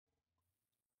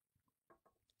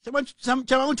Some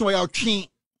want to wear chin.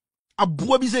 A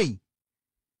boy be say.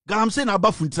 Gam say na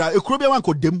bafuntra. A crobia one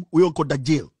called them. We all call that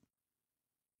jail.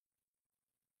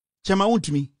 Chama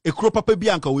Wontumi. A crow papa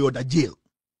bianca we all that jail.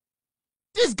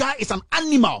 This guy is an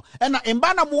animal. And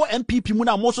embana more MPP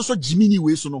muna more so Jimmy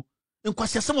way so no. In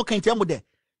kwasi some can tell me there.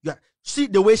 Yeah, see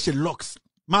the way she looks.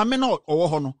 My men or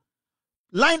hono.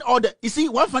 Line order. You see,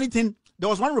 one funny thing. There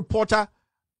was one reporter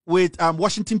with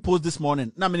Washington Post this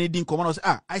morning. Na many didn't come on.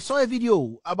 I saw a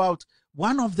video about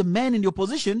one of the men in the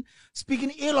opposition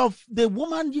speaking ill of the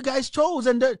woman you guys chose,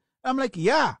 and I'm like,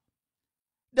 yeah.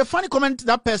 The funny comment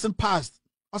that person passed.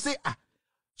 I say,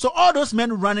 so all those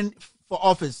men running for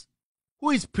office, who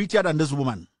is prettier than this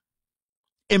woman?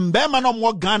 Mbema no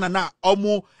more Ghana na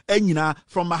omo enyina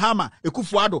from Mahama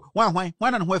Ekufuado one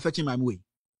and who fetching my way.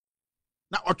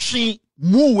 Na ochi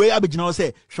mu we abegina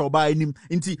say shoba enim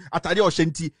nti atade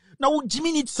oshenti na wo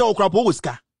Jimmy need to sell krapo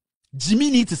woska. Jimmy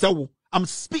need to sell.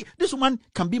 This woman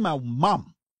can be my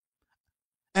mom.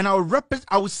 And I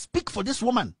will speak for this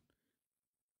woman.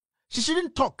 She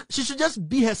shouldn't talk. She should just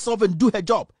be herself and do her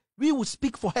job. We will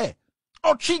speak for her.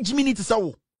 Ochi Jimmy need to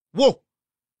sell. Whoa.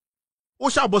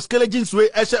 Osha boskele jeans way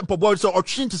so or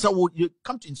to say you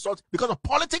come to insult because of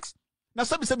politics. Now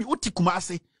some say uti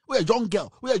kumase, we a young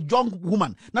girl, we a young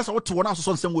woman. Now so what to one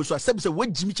also some way so I say we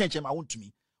Jimmy change my own to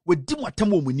me. We dim what time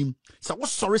we nim. So what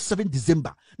sorry 7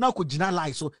 December. Now could Gina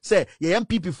lie so say yeah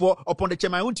MPP for upon the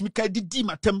chairman own to me can di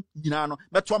matem Gina no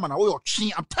that's one man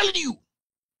I'm telling you.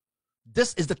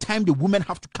 This is the time the women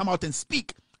have to come out and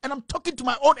speak. And I'm talking to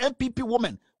my own MPP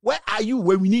woman. Where are you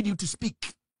when we need you to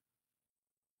speak?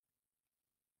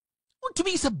 To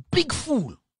me, he's a big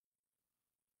fool.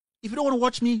 If you don't want to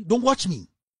watch me, don't watch me.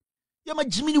 Yeah, my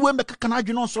Jimmy, when the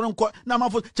Canadian on Soron Court, now my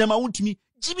for Tema Wontumi.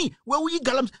 Jimmy, where we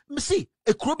galams? Me see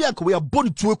a Crobianco, we are body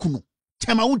to a kuno.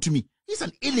 Tema Wontumi. He's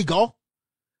an illegal,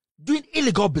 doing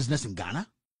illegal business in Ghana.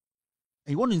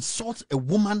 And you want to insult a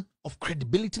woman of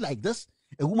credibility like this?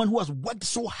 A woman who has worked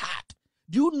so hard.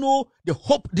 Do you know the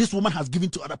hope this woman has given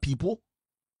to other people?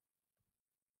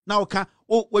 Now,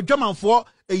 we're German for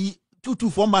a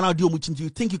 224 man audio much. You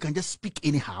think you can just speak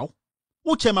anyhow?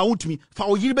 What Chema want me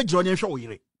for Yiribe Johnny show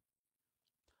yere?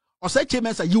 Or say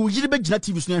Chema say you Yiribe Jina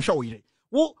TV show yere?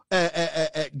 Wo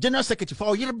General Secretary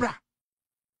for Yere bra.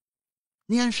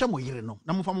 Ni ansha mo yere no.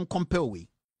 Na mo fa mo compare we.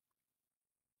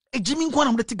 E Jimmy nkwa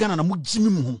na mo de Ghana na mo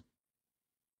Jimmy mu.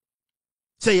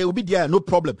 Say you will be there no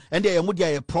problem, and there you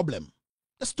there a problem.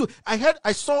 That's too.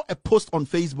 I saw a post on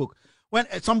Facebook when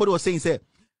somebody was saying say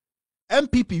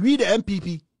MPP, we the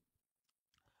MPP.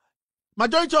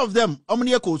 Majority of them,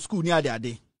 Omniaco school near their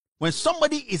day. When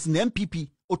somebody is in MPP,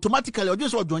 automatically, or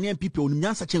just join MPP,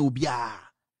 will be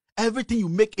everything you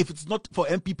make, if it's not for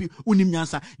MPP,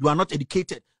 you are not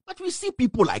educated. But we see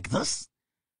people like this.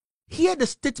 Hear the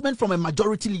statement from a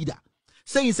majority leader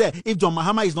saying, say, if John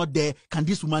Mahama is not there, can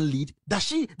this woman lead? Does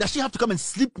she have to come and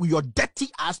sleep with your dirty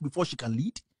ass before she can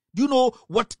lead? Do you know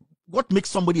what makes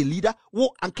somebody a leader?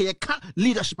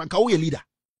 Leadership and a leader.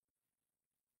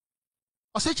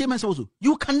 I say,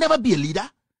 you can never be a leader.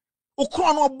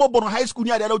 High school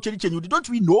don't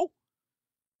we know?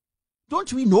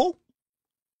 Don't we know?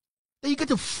 Then you get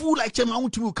a fool like Chema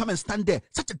Wontumi come and stand there.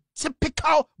 Such a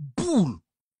typical bull.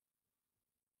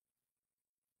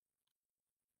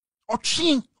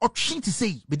 Ochin to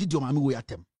say, but did your mammy way at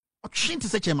them? Ochin to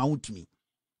say Chema Wontumi.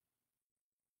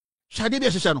 Shade be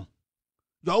a shano.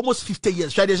 You're almost 50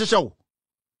 years. Shade a show.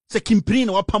 Say Kimprin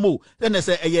or Pamo, then there's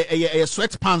a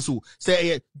sweatpants.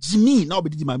 Say Jimmy now be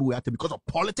did my way at them because of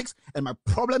politics. And my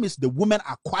problem is the women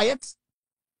are quiet.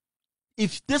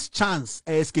 If this chance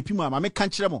escape you, I make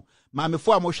country mo, my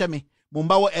for Moshame,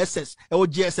 Mombawa SS, or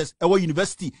GSS, or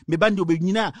university, me bandi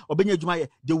obenina, obenya jumaye,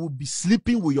 they will be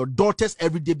sleeping with your daughters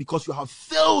every day because you have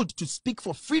failed to speak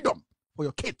for freedom for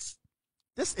your kids.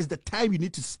 This is the time you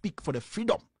need to speak for the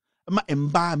freedom.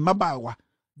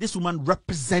 This woman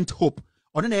represents hope.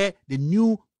 Or the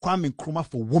new Kwame Nkrumah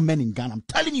for women in Ghana. I'm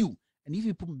telling you. And if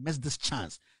you miss this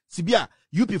chance, Sibia,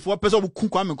 you before person who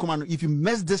Kwame Nkrumah, if you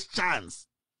miss this chance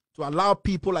to allow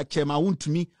people like Chema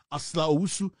Wontumi, Asla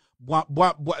Owusu,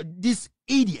 these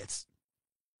idiots,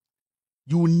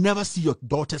 you will never see your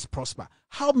daughters prosper.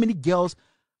 How many girls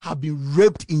have been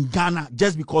raped in Ghana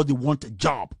just because they want a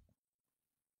job?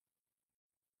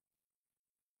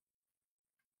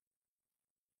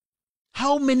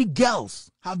 How many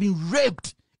girls have been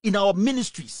raped in our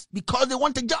ministries because they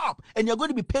want a job and you're going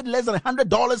to be paid less than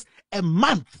 $100 a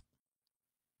month?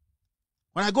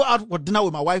 When I go out for dinner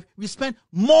with my wife, we spend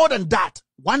more than that,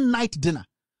 one night dinner.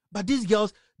 But these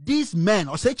girls, these men,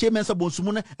 or say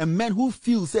and men who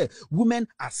feel say women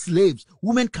are slaves,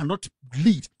 women cannot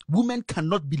lead, women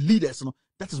cannot be leaders. You know,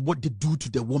 that is what they do to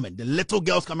the women, the little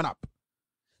girls coming up.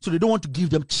 So they don't want to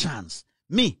give them chance.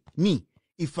 Me,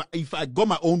 if I go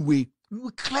my own way, we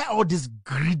will clear all these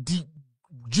greedy,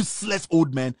 useless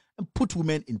old men and put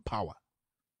women in power.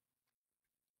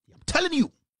 I'm telling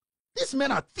you, these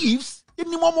men are thieves. They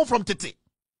need more from Tete.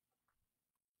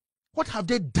 What have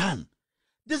they done?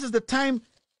 This is the time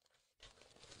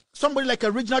somebody like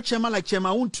a regional chairman like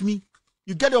Chairman Wontumi,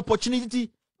 you get the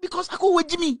opportunity because I go with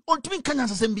Jimmy.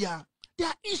 There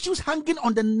are issues hanging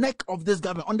on the neck of this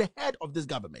government, on the head of this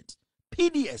government.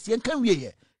 PDS, you can we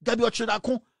here. Gabi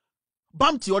Ochidako,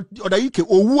 Bamti or the UK,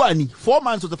 or Wuani, 4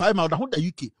 months or the 5 months, the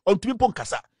UK, on Twimpon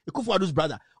Kasa, Ekufuadu's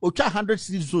brother, or 100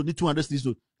 cities, 200 cities,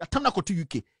 a Tamako to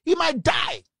UK. He might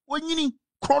die when you need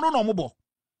chrono no mobile.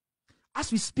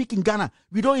 As we speak in Ghana,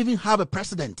 we don't even have a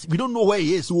president. We don't know where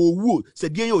he is. Who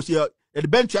said the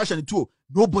bench and two.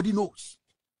 Nobody knows.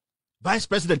 Vice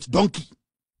President Donkey.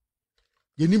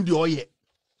 You name the oil.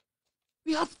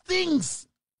 We have things.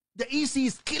 The EC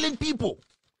is killing people.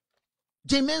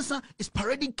 Jay Mensa is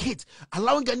parading kids,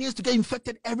 allowing Ghanaians to get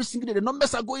infected every single day. The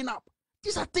numbers are going up.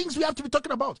 These are things we have to be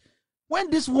talking about. When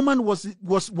this woman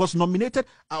was nominated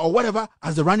or whatever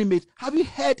as the running mate, have you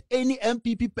heard any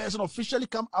MPP person officially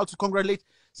come out to congratulate?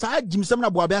 That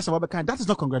is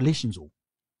not congratulations.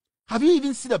 Have you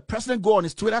even seen the president go on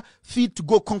his Twitter feed to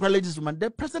go congratulate this woman? The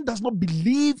president does not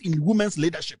believe in women's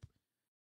leadership.